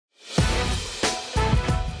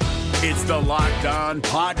It's the Locked On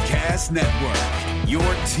Podcast Network, your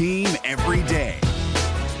team every day.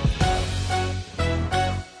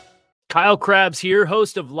 Kyle Krabs here,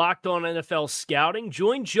 host of Locked On NFL Scouting.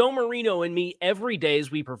 Join Joe Marino and me every day as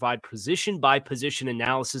we provide position-by-position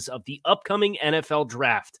analysis of the upcoming NFL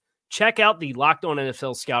Draft. Check out the Locked On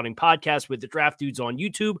NFL Scouting podcast with the Draft Dudes on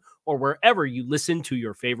YouTube or wherever you listen to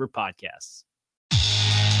your favorite podcasts.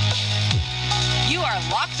 You are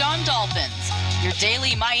Locked On Dolphins, your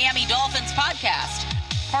daily Miami Dolphins podcast,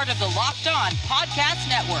 part of the Locked On Podcast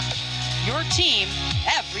Network, your team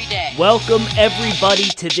every day. Welcome, everybody,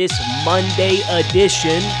 to this Monday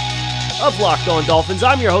edition of Locked On Dolphins.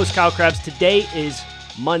 I'm your host, Kyle Krabs. Today is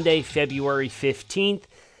Monday, February 15th,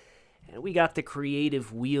 and we got the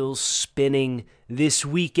creative wheels spinning this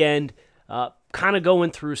weekend, kind of going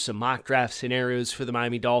through some mock draft scenarios for the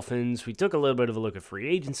Miami Dolphins. We took a little bit of a look at free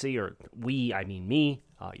agency, or I mean me,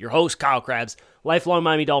 your host, Kyle Krabs, lifelong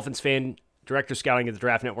Miami Dolphins fan, director of scouting at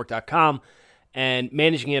thedraftnetwork.com, and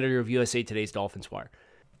managing editor of USA Today's Dolphins Wire.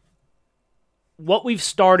 What we've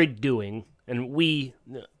started doing, and we,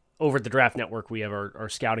 over at the Draft Network, we have our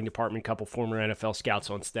scouting department, a couple former NFL scouts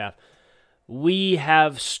on staff. We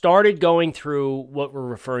have started going through what we're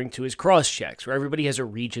referring to as cross-checks, where everybody has a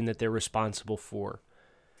region that they're responsible for.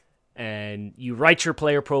 And you write your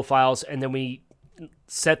player profiles, and then we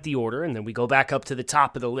set the order, and then we go back up to the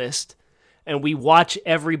top of the list, and we watch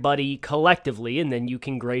everybody collectively, and then you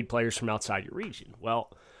can grade players from outside your region.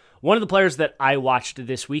 Well, one of the players that I watched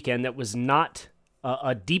this weekend that was not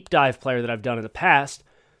a deep dive player that I've done in the past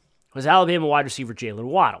was Alabama wide receiver Jalen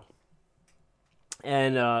Waddle.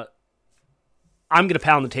 And I'm going to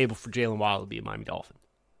pound the table for Jalen Waddle to be a Miami Dolphin,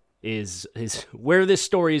 is where this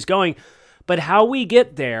story is going. But how we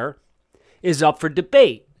get there is up for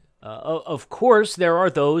debate. Of course, there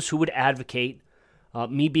are those who would advocate,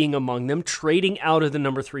 me being among them, trading out of the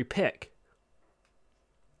number 3 pick.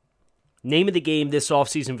 Name of the game this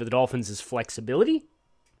offseason for the Dolphins is flexibility.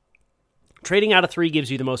 Trading out of 3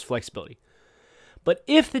 gives you the most flexibility. But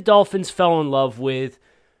if the Dolphins fell in love with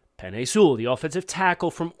Penei Sewell, the offensive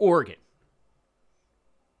tackle from Oregon,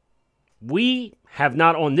 we have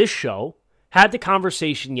not on this show had the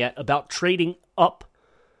conversation yet about trading up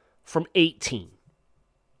from 18.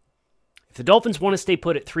 If the Dolphins want to stay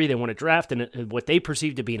put at 3, they want to draft and what they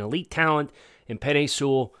perceive to be an elite talent in Penei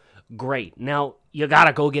Sewell, great. Now, you got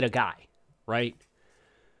to go get a guy, right?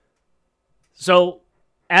 So,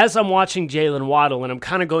 as I'm watching Jalen Waddle, and I'm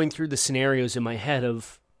kind of going through the scenarios in my head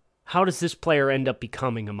of how does this player end up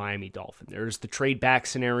becoming a Miami Dolphin? There's the trade back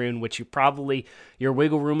scenario in which your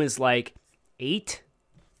wiggle room is like 8.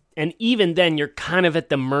 And even then, you're kind of at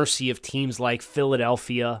the mercy of teams like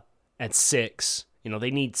Philadelphia at 6. You know,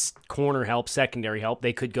 they need corner help, secondary help.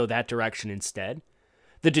 They could go that direction instead.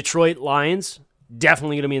 The Detroit Lions,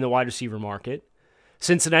 definitely going to be in the wide receiver market.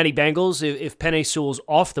 Cincinnati Bengals, if Penei Sewell's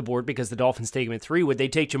off the board because the Dolphins take him at 3, would they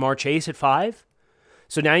take Jamar Chase at 5?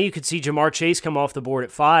 So now you could see Jamar Chase come off the board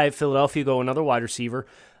at 5, Philadelphia go another wide receiver.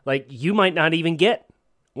 Like, you might not even get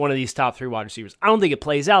one of these top 3 wide receivers. I don't think it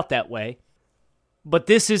plays out that way. But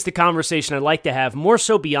this is the conversation I'd like to have, more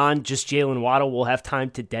so beyond just Jalen Waddle. We'll have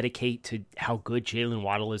time to dedicate to how good Jalen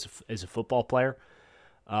Waddle is as a football player.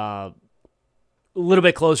 A little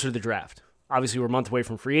bit closer to the draft. Obviously, we're a month away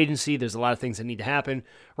from free agency. There's a lot of things that need to happen.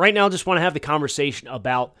 Right now, I just want to have the conversation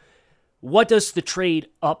about what does the trade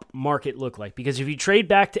up market look like? Because if you trade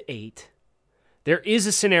back to 8, there is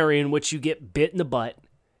a scenario in which you get bit in the butt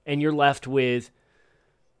and you're left with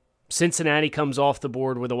Cincinnati comes off the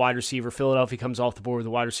board with a wide receiver, Philadelphia comes off the board with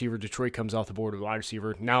a wide receiver, Detroit comes off the board with a wide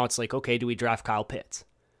receiver. Now it's like, okay, do we draft Kyle Pitts?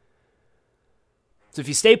 So if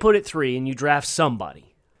you stay put at 3 and you draft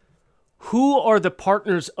somebody, who are the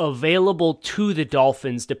partners available to the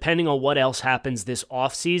Dolphins depending on what else happens this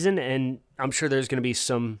offseason? And I'm sure there's going to be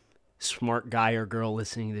some smart guy or girl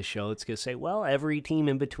listening to the show that's going to say, well, every team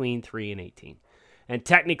in between 3 and 18. And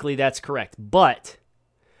technically that's correct. But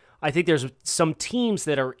I think there's some teams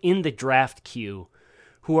that are in the draft queue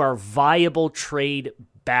who are viable trade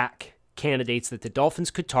back candidates that the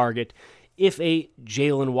Dolphins could target if a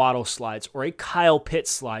Jalen Waddle slides or a Kyle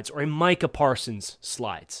Pitts slides or a Micah Parsons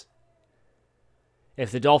slides.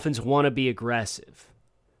 If the Dolphins want to be aggressive.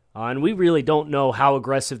 And we really don't know how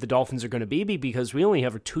aggressive the Dolphins are going to be because we only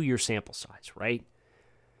have a 2-year sample size, right?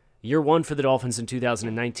 Year 1 for the Dolphins in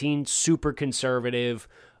 2019, super conservative.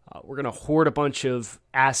 We're going to hoard a bunch of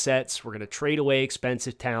assets. We're going to trade away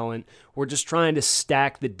expensive talent. We're just trying to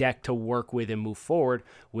stack the deck to work with and move forward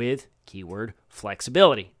with, keyword,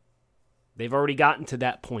 flexibility. They've already gotten to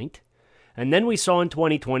that point. And then we saw in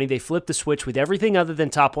 2020, they flipped the switch with everything other than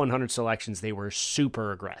top 100 selections. They were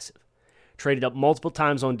super aggressive. Traded up multiple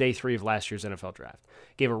times on day 3 of last year's NFL draft.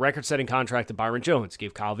 Gave a record-setting contract to Byron Jones.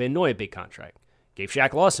 Gave Kyle Van Noy a big contract. Gave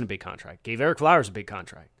Shaq Lawson a big contract. Gave Eric Flowers a big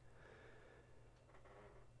contract.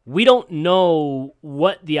 We don't know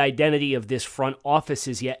what the identity of this front office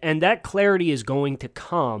is yet, and that clarity is going to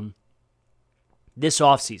come this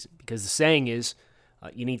offseason, because the saying is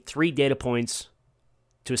you need 3 data points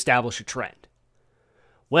to establish a trend.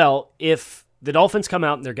 Well, if the Dolphins come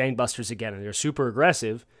out and they're gangbusters again and they're super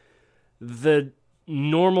aggressive, the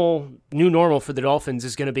new normal for the Dolphins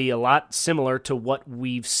is going to be a lot similar to what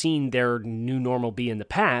we've seen their new normal be in the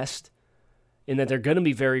past, in that they're going to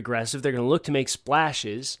be very aggressive. They're going to look to make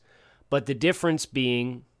splashes, but the difference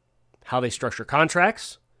being how they structure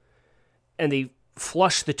contracts, and they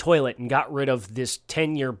flushed the toilet and got rid of this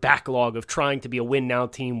 10-year backlog of trying to be a win-now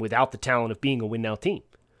team without the talent of being a win-now team.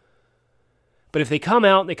 But if they come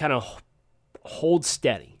out and they kind of hold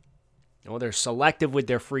steady, they're selective with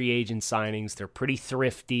their free agent signings, they're pretty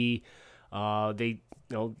thrifty,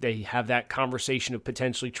 they have that conversation of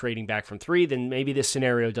potentially trading back from 3, then maybe this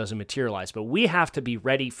scenario doesn't materialize. But we have to be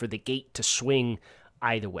ready for the gate to swing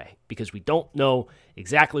either way, because we don't know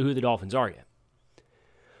exactly who the Dolphins are yet.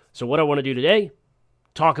 So what I want to do today,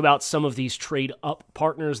 talk about some of these trade-up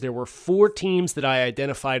partners. There were 4 teams that I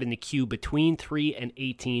identified in the queue between 3 and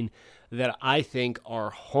 18 that I think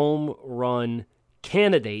are home run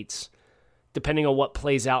candidates, depending on what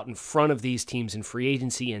plays out in front of these teams in free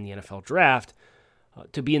agency and the NFL draft,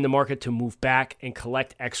 to be in the market to move back and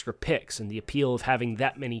collect extra picks. And the appeal of having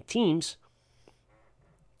that many teams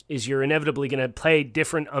is you're inevitably going to pay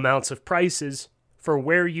different amounts of prices for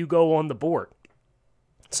where you go on the board.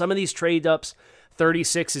 Some of these trade-ups,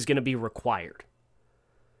 36 is going to be required.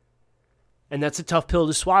 And that's a tough pill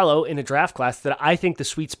to swallow in a draft class that I think the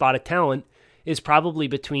sweet spot of talent is probably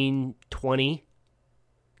between 20,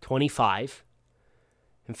 25,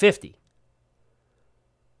 and 50.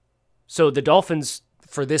 So the Dolphins,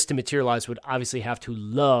 for this to materialize, would obviously have to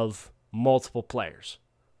love multiple players.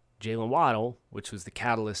 Jalen Waddle, which was the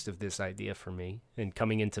catalyst of this idea for me, and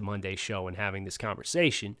coming into Monday's show and having this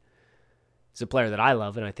conversation, is a player that I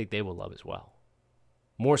love and I think they will love as well.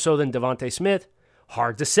 More so than Devontae Smith?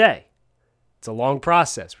 Hard to say. It's a long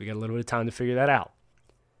process. We got a little bit of time to figure that out.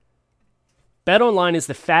 BetOnline is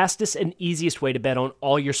the fastest and easiest way to bet on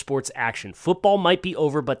all your sports action. Football might be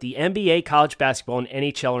over, but the NBA, college basketball, and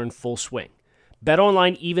NHL are in full swing.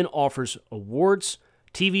 BetOnline even offers awards,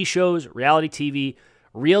 TV shows, reality TV,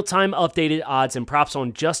 real-time updated odds, and props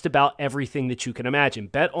on just about everything that you can imagine.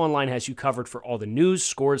 BetOnline has you covered for all the news,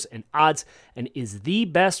 scores, and odds, and is the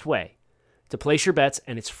best way to place your bets,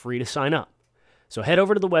 and it's free to sign up. So head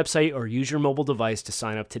over to the website or use your mobile device to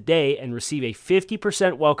sign up today and receive a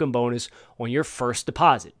 50% welcome bonus on your first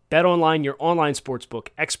deposit. BetOnline, your online sportsbook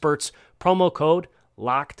experts. Promo code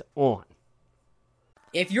LOCKEDON.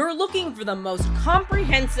 If you're looking for the most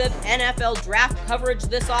comprehensive NFL draft coverage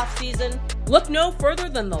this offseason, look no further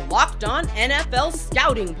than the Locked On NFL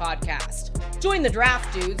Scouting Podcast. Join the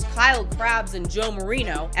draft dudes, Kyle Krabs and Joe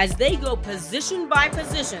Marino, as they go position by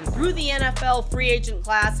position through the NFL free agent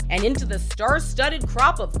class and into the star-studded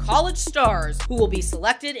crop of college stars who will be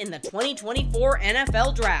selected in the 2024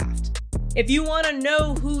 NFL Draft. If you want to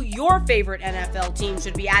know who your favorite NFL team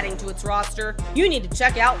should be adding to its roster, you need to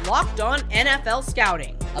check out Locked On NFL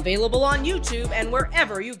Scouting, available on YouTube and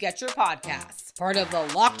wherever you get your podcasts. Part of the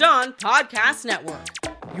Locked On Podcast Network,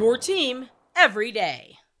 your team every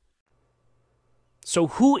day. So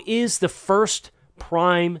who is the first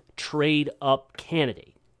prime trade-up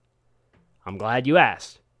candidate? I'm glad you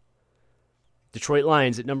asked. Detroit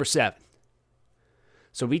Lions at number 7.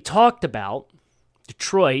 So we talked about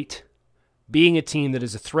Detroit being a team that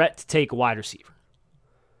is a threat to take a wide receiver.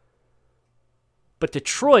 But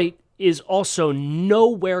Detroit is also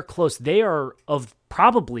nowhere close. They are of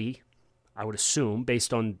probably, I would assume,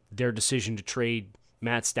 based on their decision to trade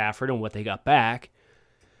Matt Stafford and what they got back,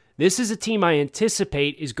 this is a team I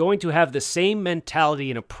anticipate is going to have the same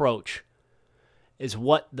mentality and approach as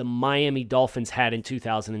what the Miami Dolphins had in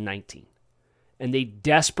 2019. And they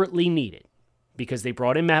desperately need it because they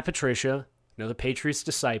brought in Matt Patricia, the Patriots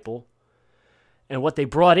disciple. And what they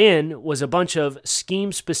brought in was a bunch of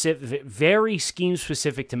scheme-specific, very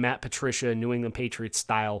scheme-specific to Matt Patricia and New England Patriots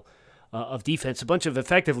style of defense, a bunch of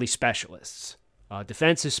effectively specialists,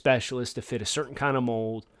 defensive specialists to fit a certain kind of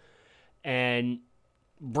mold, and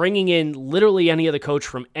bringing in literally any other coach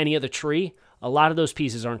from any other tree, a lot of those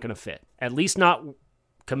pieces aren't going to fit, at least not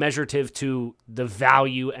commensurative to the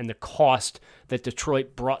value and the cost that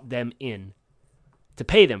Detroit brought them in to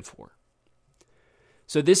pay them for.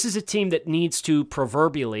 So this is a team that needs to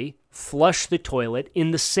proverbially flush the toilet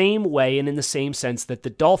in the same way and in the same sense that the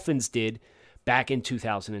Dolphins did back in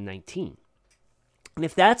 2019. And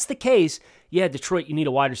if that's the case, yeah, Detroit, you need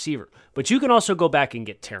a wide receiver. But you can also go back and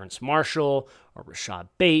get Terrence Marshall or Rashad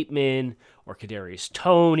Bateman or Kadarius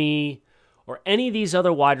Toney or any of these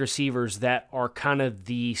other wide receivers that are kind of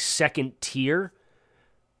the second tier.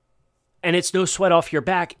 And it's no sweat off your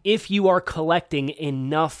back if you are collecting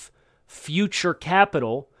enough future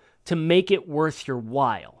capital to make it worth your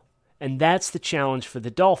while. And that's the challenge for the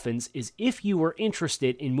Dolphins, is if you were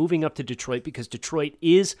interested in moving up to Detroit, because Detroit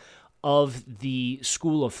is of the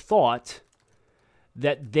school of thought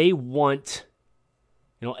that they want,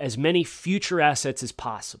 as many future assets as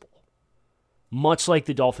possible, much like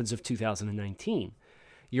the Dolphins of 2019.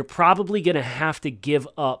 You're probably going to have to give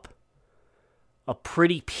up a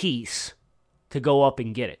pretty piece to go up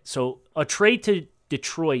and get it. So a trade to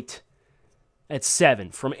Detroit at 7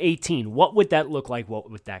 from 18, what would that look like? What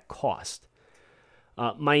would that cost?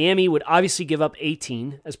 Miami would obviously give up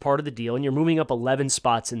 18 as part of the deal, and you're moving up 11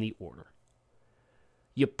 spots in the order.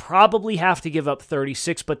 You probably have to give up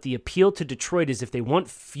 36, but the appeal to Detroit is if they want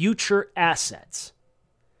future assets,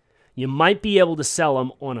 you might be able to sell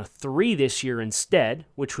them on a 3 this year instead,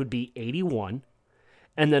 which would be 81,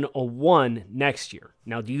 and then a 1 next year.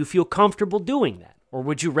 Now, do you feel comfortable doing that? Or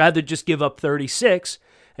would you rather just give up 36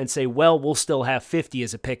 and say, well, we'll still have 50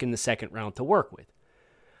 as a pick in the second round to work with?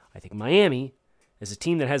 I think Miami, as a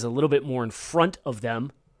team that has a little bit more in front of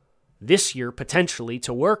them this year potentially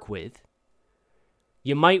to work with,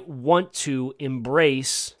 you might want to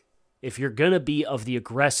embrace, if you're going to be of the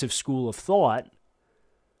aggressive school of thought,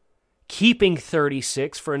 keeping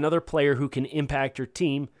 36 for another player who can impact your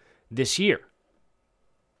team this year.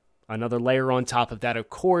 Another layer on top of that, of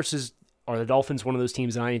course, are the Dolphins one of those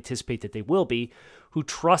teams, and I anticipate that they will be, who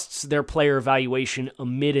trusts their player evaluation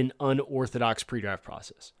amid an unorthodox pre-draft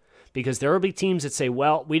process. Because there will be teams that say,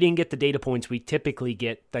 well, we didn't get the data points we typically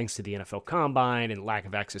get thanks to the NFL Combine and lack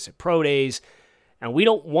of access at pro days, and we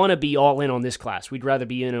don't want to be all in on this class. We'd rather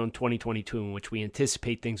be in on 2022, in which we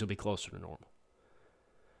anticipate things will be closer to normal.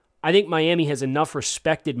 I think Miami has enough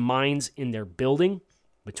respected minds in their building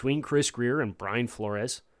between Chris Grier and Brian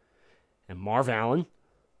Flores and Marv Allen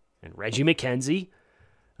and Reggie McKenzie,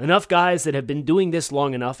 enough guys that have been doing this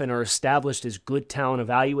long enough and are established as good talent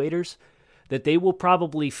evaluators, that they will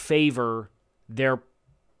probably favor their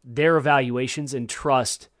evaluations and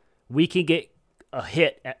trust we can get a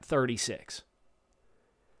hit at 36.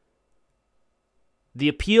 The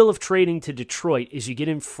appeal of trading to Detroit is you get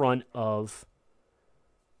in front of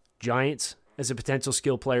Giants as a potential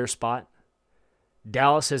skill player spot,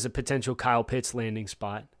 Dallas as a potential Kyle Pitts landing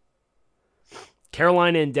spot,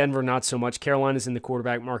 Carolina and Denver not so much. Carolina's in the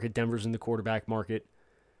quarterback market, Denver's in the quarterback market.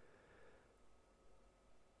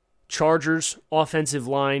 Chargers, offensive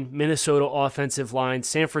line. Minnesota, offensive line.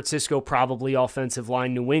 San Francisco, probably offensive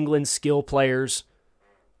line. New England, skill players.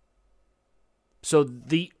 So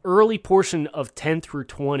the early portion of 10 through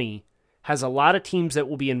 20 has a lot of teams that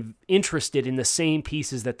will be interested in the same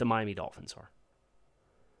pieces that the Miami Dolphins are.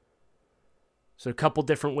 So a couple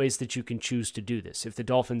different ways that you can choose to do this. If the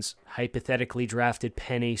Dolphins hypothetically drafted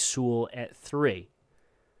Penei Sewell at 3,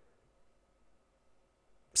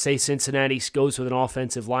 say Cincinnati goes with an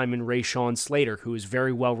offensive lineman, Rashawn Slater, who is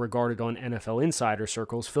very well regarded on NFL insider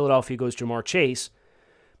circles. Philadelphia goes Jamar Chase.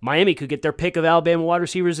 Miami could get their pick of Alabama wide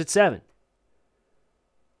receivers at 7.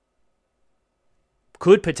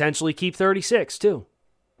 Could potentially keep 36 too.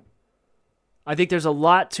 I think there's a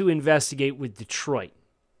lot to investigate with Detroit,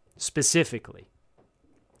 specifically,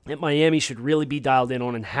 that Miami should really be dialed in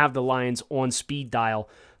on and have the Lions on speed dial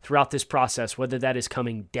throughout this process, whether that is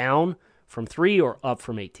coming down from 3 or up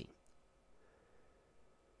from 18.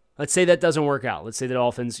 Let's say that doesn't work out. Let's say the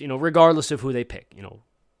Dolphins, regardless of who they pick,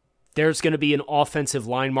 there's going to be an offensive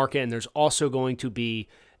line market, and there's also going to be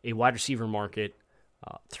a wide receiver market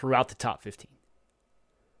throughout the top 15.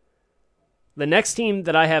 The next team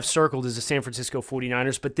that I have circled is the San Francisco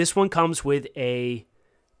 49ers, but this one comes with a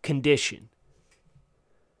condition.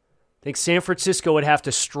 I think San Francisco would have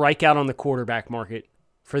to strike out on the quarterback market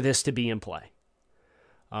for this to be in play.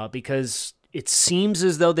 Because it seems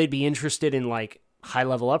as though they'd be interested in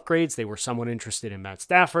high-level upgrades. They were somewhat interested in Matt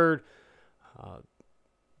Stafford.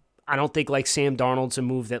 I don't think Sam Darnold's a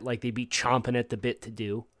move that they'd be chomping at the bit to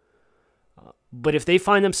do. But if they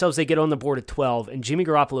find themselves, they get on the board at 12, and Jimmy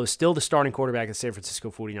Garoppolo is still the starting quarterback of the San Francisco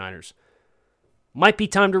 49ers, might be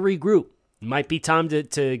time to regroup. Might be time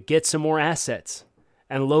to get some more assets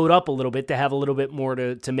and load up a little bit to have a little bit more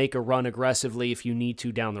to make a run aggressively if you need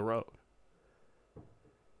to down the road.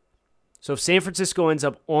 So if San Francisco ends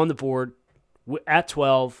up on the board at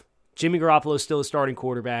 12, Jimmy Garoppolo is still a starting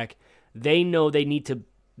quarterback, they know they need to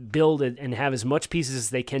build and have as much pieces as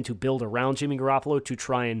they can to build around Jimmy Garoppolo to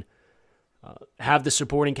try and have the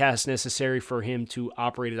supporting cast necessary for him to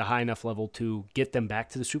operate at a high enough level to get them back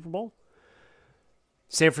to the Super Bowl.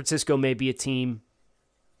 San Francisco may be a team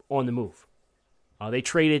on the move. They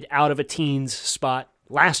traded out of a teens spot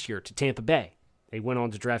last year to Tampa Bay. They went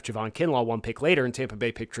on to draft Javon Kinlaw 1 pick later, and Tampa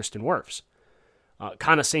Bay picked Tristan Wirfs.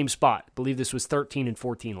 Kind of same spot. I believe this was 13 and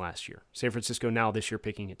 14 last year. San Francisco now this year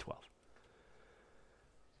picking at 12.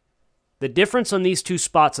 The difference on these two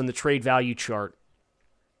spots on the trade value chart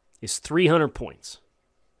is 300 points.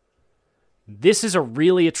 This is a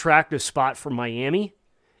really attractive spot for Miami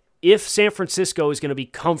if San Francisco is going to be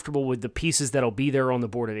comfortable with the pieces that'll be there on the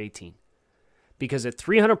board at 18. Because at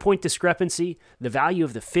 300-point discrepancy, the value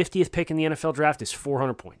of the 50th pick in the NFL draft is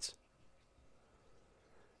 400 points.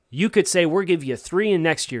 You could say, we'll give you 3 in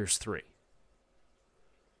next year's 3.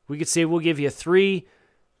 We could say, we'll give you 3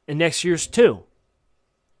 in next year's 2.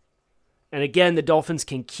 And again, the Dolphins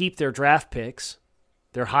can keep their draft picks,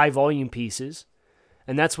 their high-volume pieces,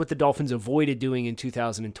 and that's what the Dolphins avoided doing in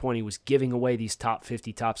 2020, was giving away these top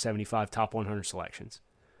 50, top 75, top 100 selections.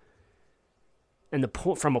 And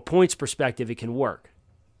from a points perspective, it can work.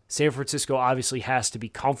 San Francisco obviously has to be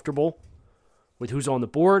comfortable with who's on the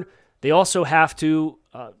board. They also have to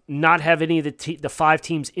not have any of the 5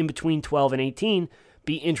 teams in between 12 and 18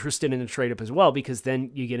 be interested in a trade-up as well, because then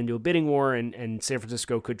you get into a bidding war, and San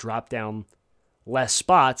Francisco could drop down less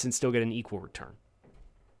spots and still get an equal return.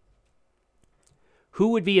 Who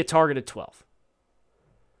would be a target at 12?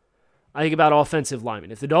 I think about offensive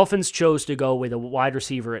linemen. If the Dolphins chose to go with a wide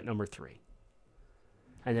receiver at number 3,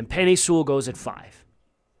 and then Penei Sewell goes at 5,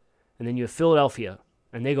 and then you have Philadelphia,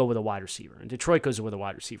 and they go with a wide receiver, and Detroit goes with a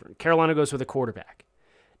wide receiver, and Carolina goes with a quarterback.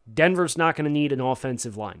 Denver's not going to need an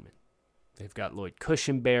offensive lineman. They've got Lloyd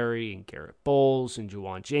Cushenberry and Garrett Bowles, and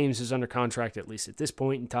Juwan James is under contract, at least at this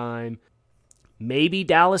point in time. Maybe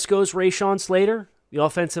Dallas goes Rashawn Slater, the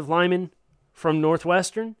offensive lineman from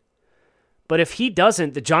Northwestern. But if he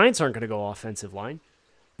doesn't, the Giants aren't going to go offensive line.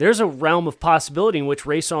 There's a realm of possibility in which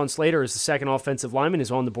Rashawn Slater, as the second offensive lineman,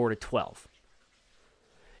 is on the board at 12.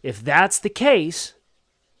 If that's the case,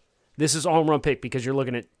 this is all-run pick, because you're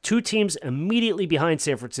looking at 2 teams immediately behind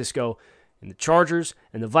San Francisco, and the Chargers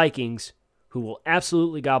and the Vikings, who will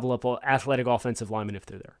absolutely gobble up athletic offensive linemen if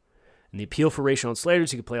they're there. And the appeal for Rashawn Slater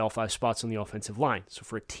is he can play all 5 spots on the offensive line. So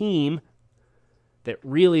for a team that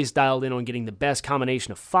really is dialed in on getting the best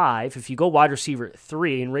combination of 5, if you go wide receiver at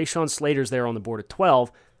 3 and Rashawn Slater's there on the board at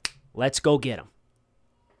 12, let's go get him.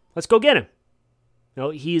 Let's go get him. You know,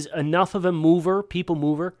 he's enough of a mover, people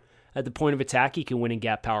mover, at the point of attack. He can win in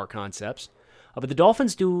gap power concepts. But the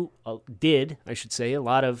Dolphins did a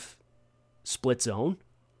lot of split zone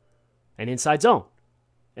and inside zone.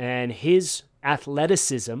 And his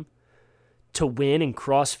athleticism to win and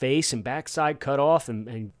cross face and backside cutoff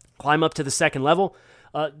and climb up to the second level,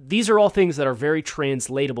 these are all things that are very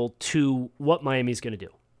translatable to what Miami's going to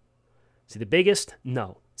do. Is he the biggest?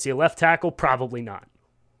 No. Is he a left tackle? Probably not.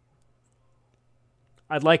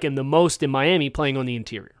 I'd like him the most in Miami playing on the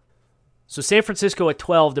interior. So San Francisco at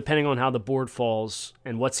 12, depending on how the board falls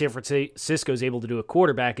and what San Francisco is able to do at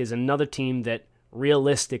quarterback, is another team that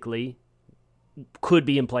realistically could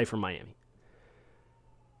be in play for Miami.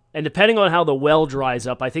 And depending on how the well dries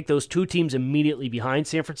up, I think those 2 teams immediately behind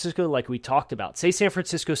San Francisco, like we talked about, say San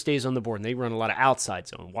Francisco stays on the board and they run a lot of outside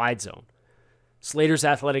zone, wide zone. Slater's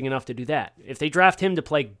athletic enough to do that. If they draft him to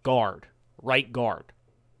play guard, right guard,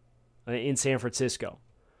 in San Francisco,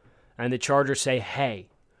 and the Chargers say, hey,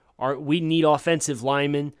 we need offensive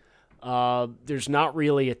linemen. There's not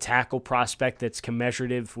really a tackle prospect that's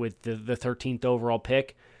commensurative with the 13th overall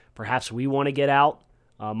pick. Perhaps we want to get out.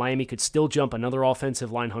 Miami could still jump another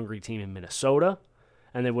offensive line hungry team in Minnesota,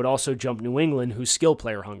 and they would also jump New England, who's skill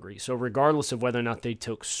player hungry. So regardless of whether or not they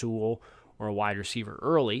took Sewell or a wide receiver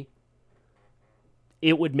early,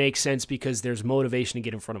 it would make sense because there's motivation to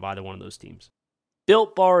get in front of either one of those teams.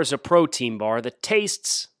 Built Bar is a protein bar that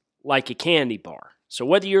tastes like a candy bar. So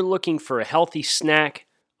whether you're looking for a healthy snack,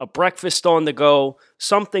 a breakfast on the go,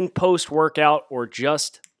 something post-workout, or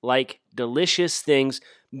just like delicious things,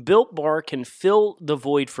 Built Bar can fill the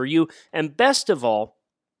void for you. And best of all,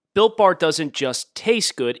 Built Bar doesn't just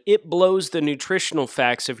taste good, it blows the nutritional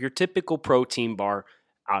facts of your typical protein bar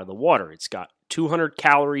out of the water. It's got 200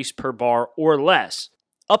 calories per bar or less,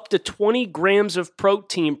 up to 20 grams of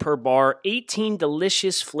protein per bar, 18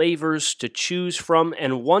 delicious flavors to choose from,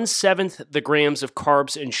 and 1/7 the grams of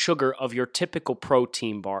carbs and sugar of your typical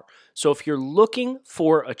protein bar. So if you're looking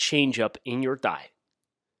for a change up in your diet,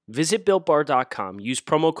 visit BuiltBar.com, use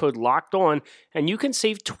promo code LOCKEDON, and you can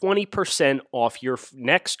save 20% off your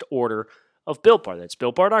next order of Built Bar. That's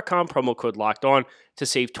BuiltBar.com, promo code Locked On to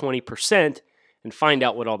save 20% and find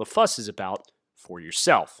out what all the fuss is about for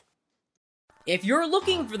yourself. If you're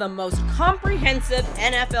looking for the most comprehensive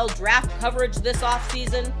NFL draft coverage this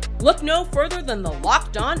offseason, look no further than the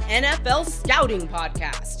Locked On NFL Scouting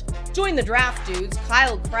Podcast. Join the draft dudes,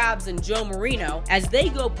 Kyle Krabs and Joe Marino, as they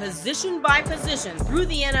go position by position through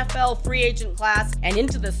the NFL free agent class and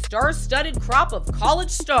into the star-studded crop of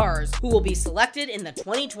college stars who will be selected in the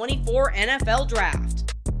 2024 NFL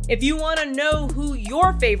Draft. If you want to know who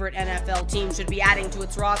your favorite NFL team should be adding to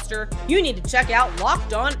its roster, you need to check out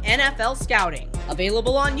Locked On NFL Scouting,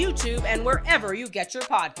 available on YouTube and wherever you get your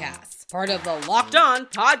podcasts. Part of the Locked On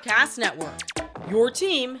Podcast Network, your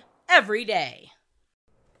team every day.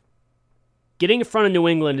 Getting in front of New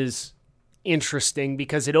England is interesting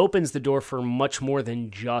because it opens the door for much more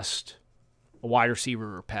than just a wide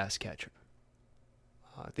receiver or pass catcher.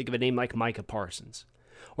 Think of a name like Micah Parsons,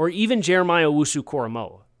 or even Jeremiah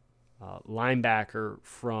Owusu-Koramoah, linebacker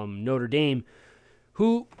from Notre Dame,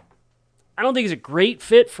 who I don't think is a great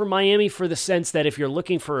fit for Miami for the sense that if you're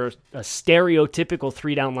looking for a stereotypical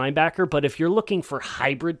three-down linebacker, but if you're looking for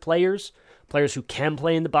hybrid players who can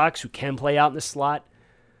play in the box, who can play out in the slot,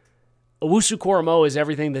 Owusu-Koramoah is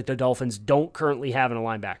everything that the Dolphins don't currently have in a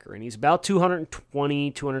linebacker, and he's about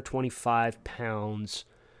 220, 225 pounds,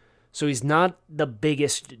 so he's not the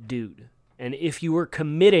biggest dude. And if you were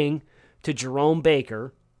committing to Jerome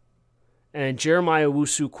Baker and Jeremiah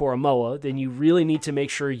Owusu-Koramoah, then you really need to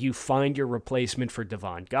make sure you find your replacement for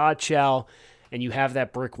Devon Godchaux, and you have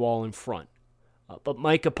that brick wall in front. But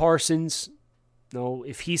Micah Parsons,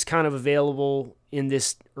 if he's kind of available in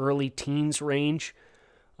this early teens range,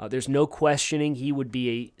 there's no questioning he would be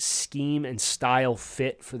a scheme and style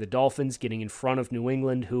fit for the Dolphins, getting in front of New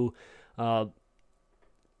England, who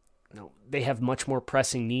they have much more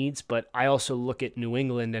pressing needs. But I also look at New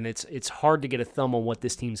England, and it's hard to get a thumb on what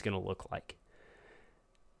this team's going to look like.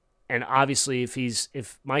 And obviously,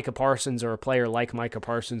 if Micah Parsons or a player like Micah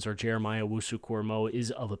Parsons or Jeremiah Owusu-Koramoah is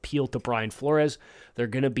of appeal to Brian Flores, they're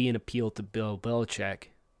going to be an appeal to Bill Belichick,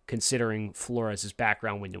 considering Flores'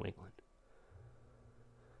 background with New England.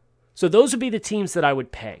 So those would be the teams that I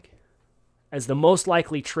would peg as the most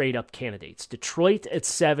likely trade-up candidates. Detroit at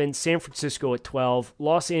 7, San Francisco at 12,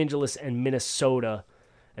 Los Angeles and Minnesota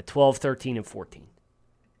at 12, 13, and 14.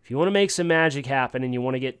 If you want to make some magic happen and you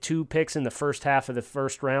want to get 2 picks in the first half of the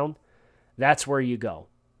first round, that's where you go.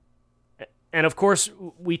 And of course,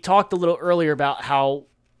 we talked a little earlier about how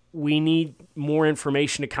we need more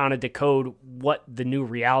information to kind of decode what the new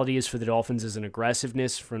reality is for the Dolphins as an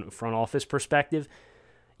aggressiveness from a front office perspective.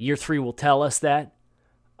 Year 3 will tell us that.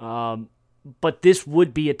 But this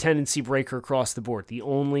would be a tendency breaker across the board. The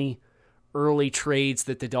only early trades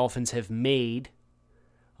that the Dolphins have made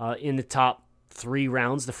in the top 3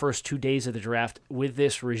 rounds, the first 2 days of the draft with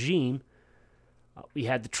this regime, we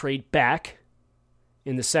had the trade back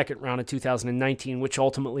in the second round of 2019, which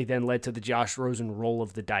ultimately then led to the Josh Rosen roll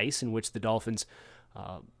of the dice, in which the Dolphins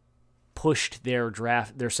pushed their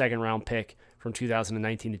second round pick from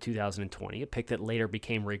 2019 to 2020, a pick that later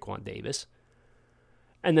became Raekwon Davis.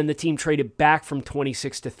 And then the team traded back from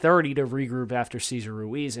 26 to 30 to regroup after Cesar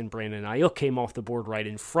Ruiz and Brandon Ayuk came off the board right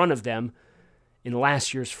in front of them in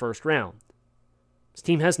last year's first round. This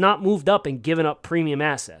team has not moved up and given up premium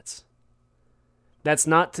assets. That's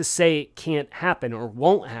not to say it can't happen or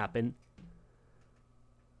won't happen.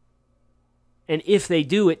 And if they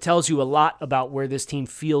do, it tells you a lot about where this team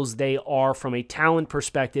feels they are from a talent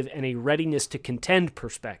perspective and a readiness to contend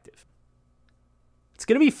perspective. It's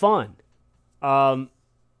going to be fun.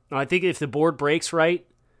 I think if the board breaks right,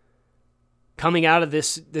 coming out of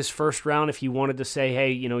this first round, if you wanted to say,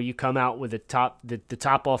 hey, you come out with the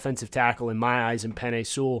top offensive tackle in my eyes in Penei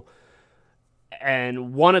Sewell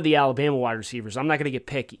and one of the Alabama wide receivers, I'm not going to get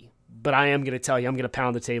picky, but I am going to tell you I'm going to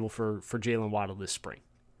pound the table for Jalen Waddle this spring.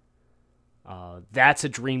 That's a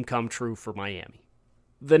dream come true for Miami.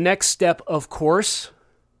 The next step, of course,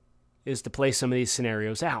 is to play some of these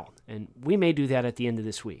scenarios out, and we may do that at the end of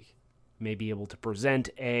this week. We may be able to present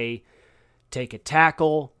take a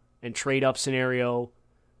tackle and trade up scenario,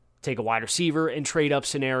 take a wide receiver and trade up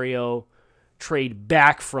scenario, trade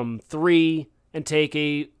back from 3 and take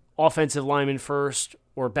a offensive lineman first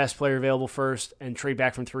or best player available first, and trade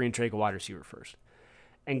back from 3 and take a wide receiver first.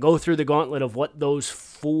 And go through the gauntlet of what those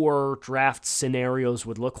 4 draft scenarios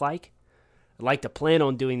would look like. I'd like to plan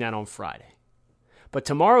on doing that on Friday. But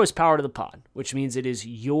tomorrow is Power to the Pod, which means it is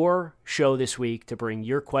your show this week to bring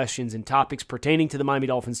your questions and topics pertaining to the Miami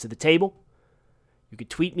Dolphins to the table. You could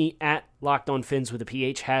tweet me at LockedOnFins with a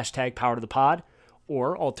PH, hashtag Power to the Pod,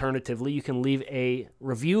 or alternatively, you can leave a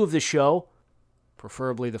review of the show,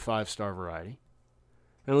 preferably the 5-star variety,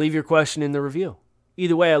 and leave your question in the review.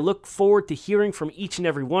 Either way, I look forward to hearing from each and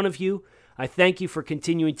every one of you. I thank you for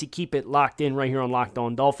continuing to keep it locked in right here on Locked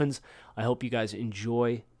On Dolphins. I hope you guys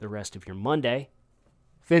enjoy the rest of your Monday.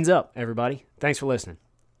 Fins up, everybody. Thanks for listening.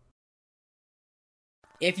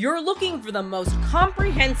 If you're looking for the most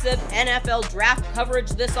comprehensive NFL draft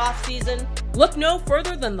coverage this offseason, look no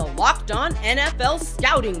further than the Locked On NFL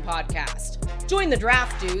Scouting Podcast. Join the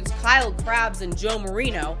draft dudes, Kyle Krabs and Joe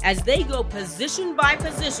Marino, as they go position by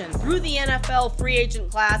position through the NFL free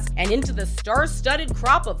agent class and into the star-studded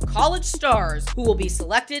crop of college stars who will be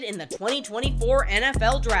selected in the 2024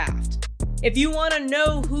 NFL Draft. If you want to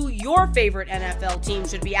know who your favorite NFL team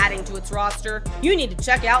should be adding to its roster, you need to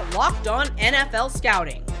check out Locked On NFL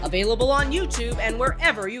Scouting, available on YouTube and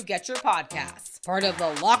wherever you get your podcasts. Part of the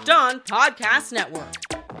Locked On Podcast Network,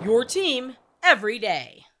 your team every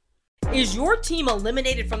day. Is your team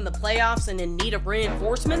eliminated from the playoffs and in need of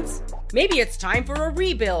reinforcements? Maybe it's time for a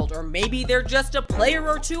rebuild, or maybe they're just a player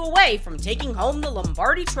or two away from taking home the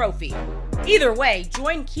Lombardi Trophy. Either way,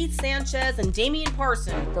 join Keith Sanchez and Damian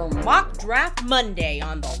Parson for Mock Draft Monday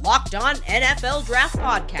on the Locked On NFL Draft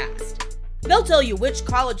Podcast. They'll tell you which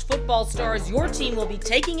college football stars your team will be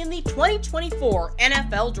taking in the 2024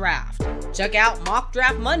 NFL Draft. Check out Mock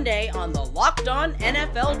Draft Monday on the Locked On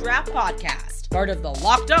NFL Draft Podcast, part of the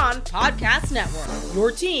Locked On Podcast Network,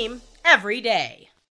 your team every day.